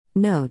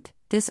Note: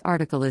 this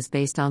article is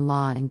based on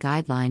law and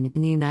guideline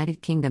in the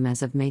United Kingdom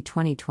as of May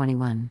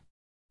 2021.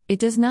 It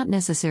does not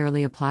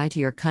necessarily apply to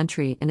your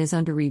country and is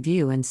under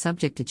review and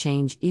subject to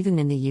change even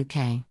in the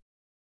UK.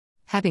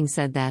 Having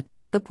said that,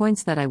 the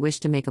points that I wish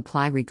to make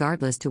apply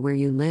regardless to where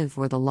you live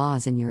or the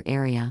laws in your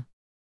area.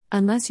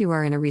 Unless you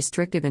are in a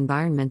restrictive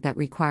environment that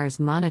requires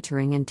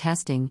monitoring and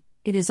testing,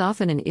 it is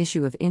often an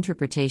issue of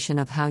interpretation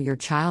of how your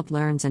child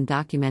learns and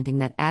documenting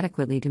that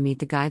adequately to meet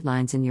the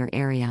guidelines in your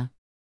area.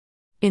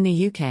 In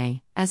the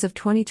UK, as of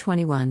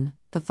 2021,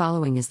 the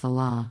following is the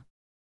law.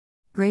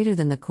 Greater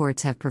than the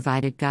courts have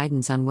provided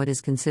guidance on what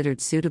is considered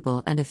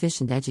suitable and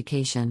efficient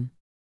education.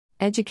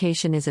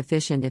 Education is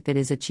efficient if it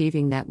is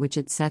achieving that which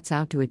it sets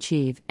out to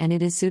achieve, and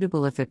it is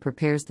suitable if it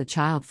prepares the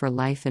child for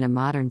life in a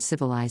modern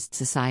civilized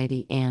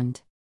society,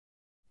 and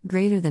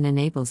greater than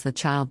enables the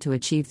child to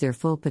achieve their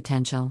full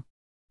potential.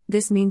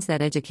 This means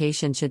that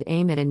education should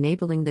aim at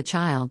enabling the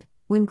child,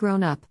 when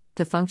grown up,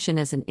 to function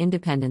as an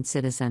independent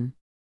citizen.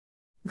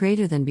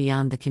 Greater than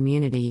beyond the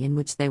community in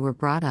which they were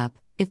brought up,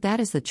 if that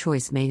is the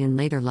choice made in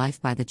later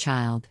life by the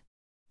child.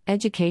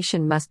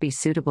 Education must be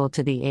suitable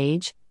to the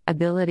age,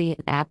 ability,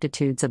 and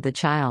aptitudes of the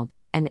child,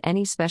 and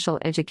any special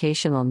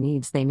educational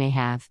needs they may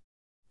have.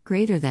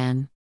 Greater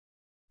than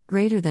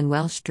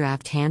Welsh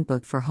Draft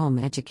Handbook for Home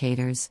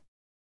Educators.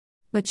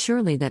 But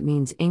surely that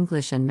means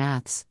English and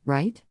maths,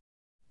 right?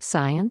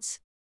 Science?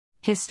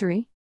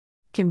 History?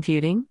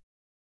 Computing?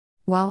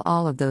 While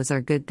all of those are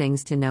good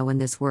things to know in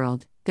this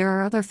world, there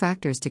are other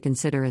factors to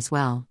consider as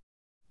well,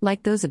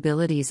 like those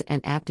abilities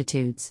and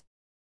aptitudes.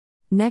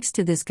 Next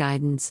to this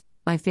guidance,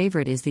 my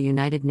favorite is the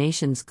United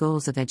Nations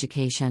Goals of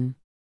Education.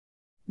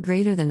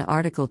 Greater than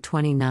Article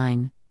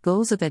 29,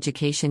 Goals of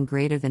Education.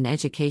 Greater than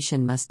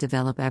education must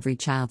develop every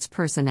child's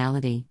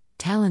personality,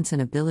 talents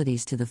and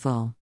abilities to the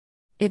full.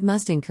 It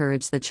must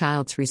encourage the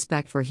child's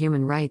respect for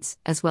human rights,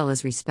 as well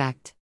as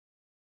respect.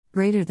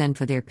 Greater than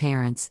for their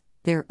parents,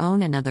 their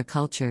own and other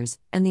cultures,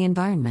 and the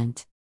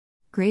environment.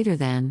 Greater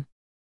than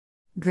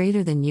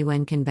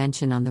UN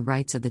Convention on the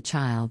Rights of the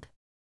Child.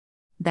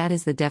 That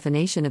is the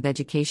definition of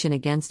education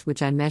against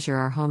which I measure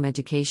our home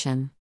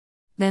education.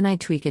 Then I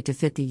tweak it to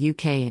fit the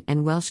UK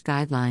and Welsh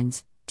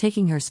guidelines,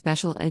 taking her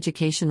special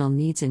educational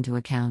needs into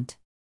account.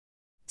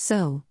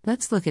 So,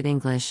 let's look at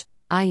English,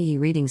 i.e.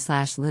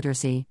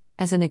 reading/literacy,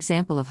 as an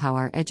example of how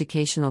our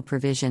educational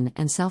provision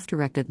and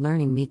self-directed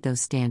learning meet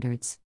those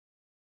standards.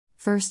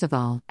 First of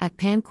all,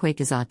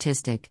 Panquake is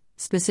autistic,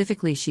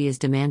 specifically she is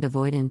demand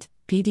avoidant,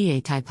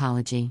 PDA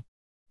typology.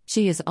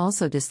 She is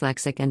also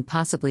dyslexic and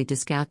possibly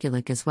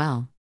dyscalculic as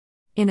well.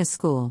 In a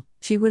school,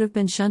 she would have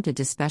been shunted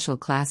to special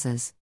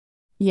classes.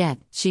 Yet,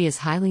 she is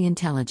highly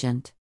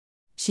intelligent.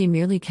 She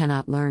merely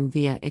cannot learn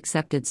via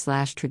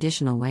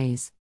accepted/traditional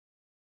ways.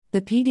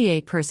 The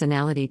PDA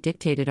personality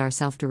dictated our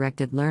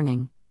self-directed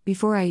learning,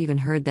 before I even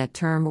heard that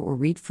term or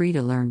read Free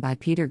to Learn by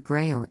Peter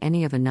Gray or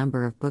any of a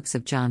number of books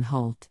of John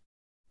Holt.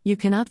 You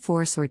cannot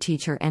force or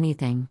teach her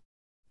anything.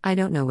 I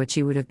don't know what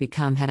she would have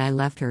become had I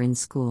left her in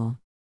school.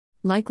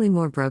 Likely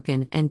more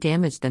broken and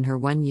damaged than her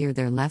 1 year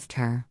there left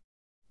her.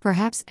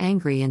 Perhaps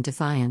angry and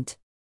defiant.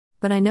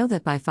 But I know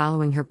that by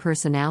following her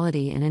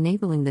personality and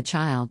enabling the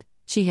child,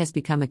 she has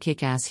become a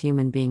kick-ass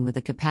human being with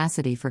a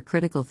capacity for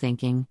critical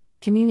thinking,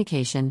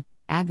 communication,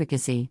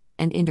 advocacy,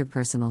 and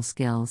interpersonal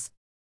skills.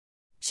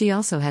 She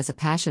also has a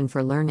passion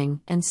for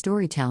learning and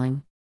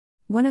storytelling.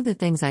 One of the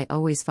things I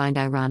always find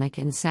ironic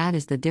and sad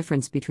is the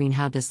difference between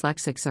how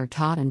dyslexics are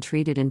taught and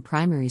treated in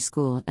primary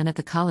school and at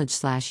the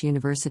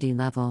college/university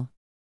level.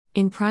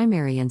 In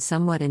primary and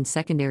somewhat in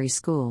secondary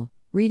school,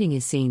 reading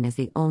is seen as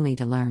the only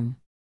to learn.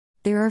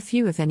 There are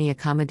few if any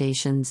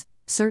accommodations,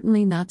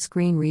 certainly not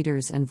screen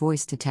readers and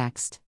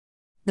voice-to-text.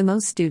 The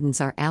most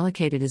students are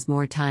allocated as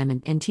more time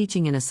and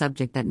teaching in a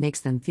subject that makes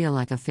them feel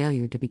like a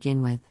failure to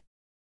begin with.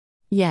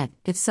 Yet,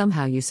 if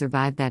somehow you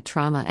survive that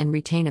trauma and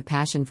retain a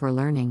passion for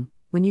learning,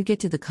 when you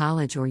get to the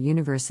college or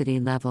university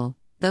level,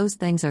 those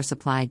things are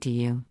supplied to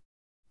you.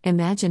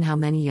 Imagine how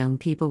many young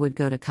people would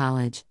go to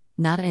college,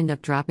 not end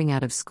up dropping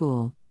out of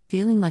school,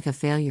 feeling like a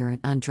failure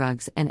on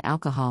drugs and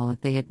alcohol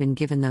if they had been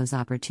given those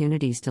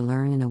opportunities to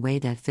learn in a way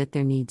that fit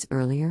their needs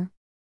earlier.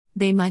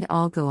 They might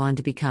all go on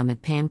to become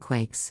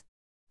Panquakes.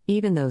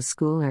 Even those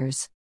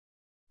schoolers.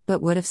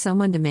 But what if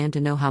someone demanded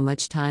to know how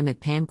much time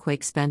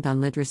Panquake spent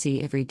on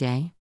literacy every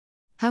day?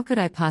 How could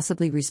I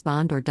possibly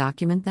respond or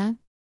document that?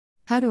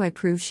 How do I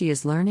prove she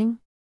is learning?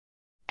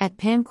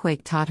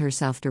 Panquake taught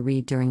herself to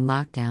read during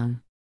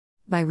lockdown.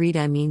 By read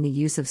I mean the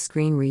use of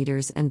screen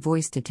readers and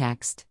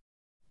voice-to-text.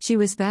 She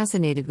was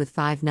fascinated with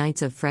Five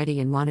Nights at Freddy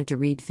and wanted to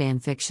read fan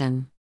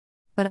fiction.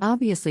 But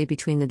obviously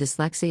between the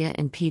dyslexia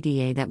and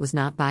PDA that was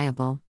not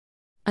viable.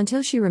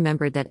 Until she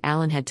remembered that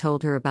Alan had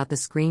told her about the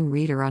screen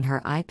reader on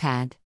her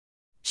iPad.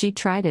 She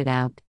tried it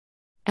out.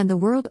 And the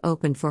world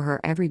opened for her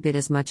every bit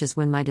as much as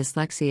when my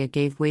dyslexia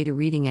gave way to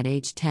reading at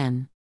age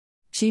 10.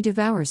 She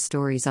devours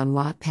stories on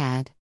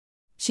Wattpad.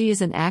 She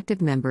is an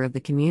active member of the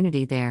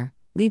community there,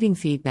 leaving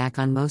feedback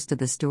on most of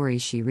the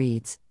stories she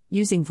reads,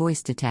 using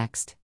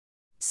voice-to-text.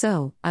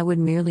 So, I would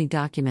merely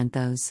document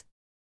those.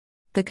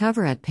 The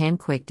cover at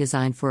Panquake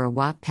designed for a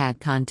Wattpad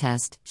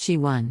contest, she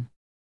won.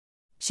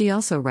 She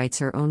also writes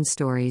her own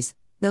stories,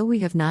 though we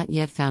have not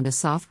yet found a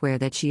software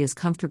that she is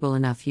comfortable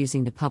enough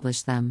using to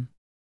publish them.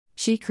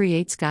 She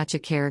creates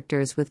gacha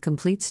characters with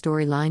complete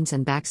storylines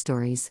and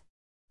backstories.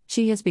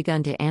 She has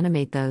begun to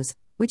animate those,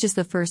 which is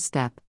the first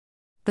step.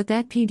 But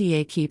that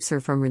PDA keeps her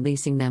from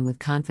releasing them with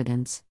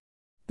confidence.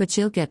 But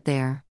she'll get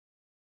there.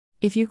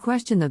 If you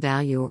question the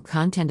value or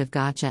content of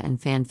gacha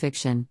and fan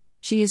fiction,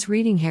 she is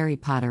reading Harry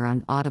Potter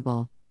on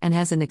Audible, and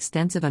has an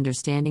extensive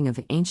understanding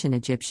of ancient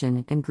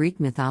Egyptian and Greek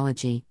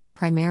mythology,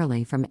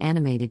 primarily from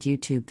animated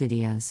YouTube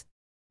videos.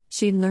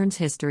 She learns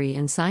history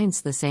and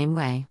science the same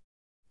way.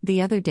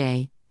 The other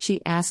day,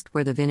 she asked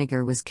where the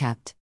vinegar was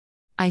kept.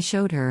 I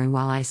showed her, and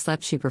while I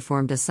slept she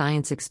performed a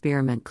science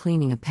experiment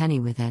cleaning a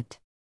penny with it.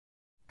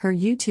 Her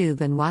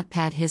YouTube and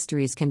Wattpad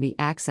histories can be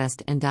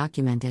accessed and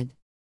documented.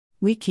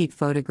 We keep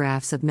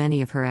photographs of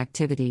many of her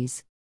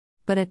activities.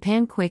 But at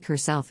Panquake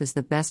herself is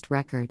the best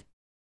record.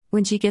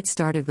 When she gets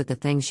started with the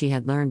things she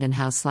had learned and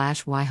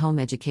how/why home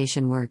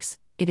education works,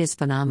 it is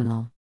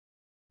phenomenal.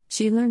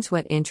 She learns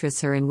what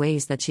interests her in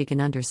ways that she can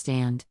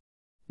understand.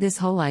 This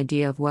whole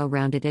idea of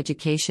well-rounded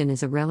education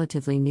is a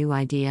relatively new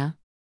idea.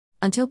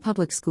 Until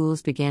public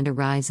schools began to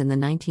rise in the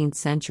 19th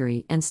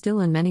century and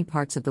still in many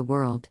parts of the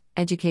world,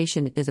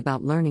 education is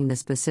about learning the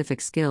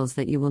specific skills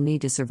that you will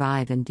need to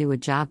survive and do a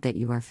job that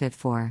you are fit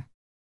for.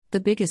 The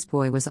biggest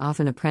boy was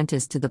often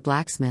apprenticed to the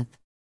blacksmith.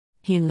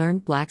 He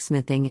learned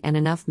blacksmithing and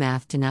enough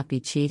math to not be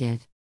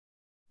cheated.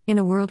 In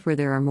a world where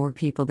there are more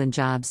people than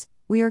jobs,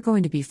 we are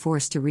going to be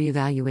forced to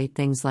reevaluate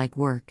things like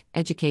work,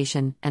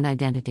 education, and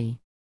identity.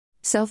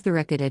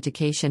 Self-directed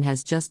education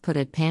has just put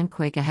at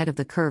Panquake ahead of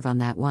the curve on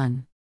that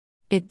one.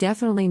 It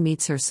definitely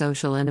meets her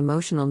social and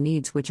emotional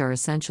needs, which are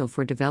essential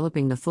for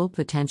developing the full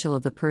potential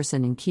of the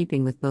person, in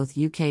keeping with both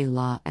UK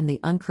law and the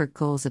UNCRC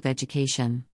goals of education.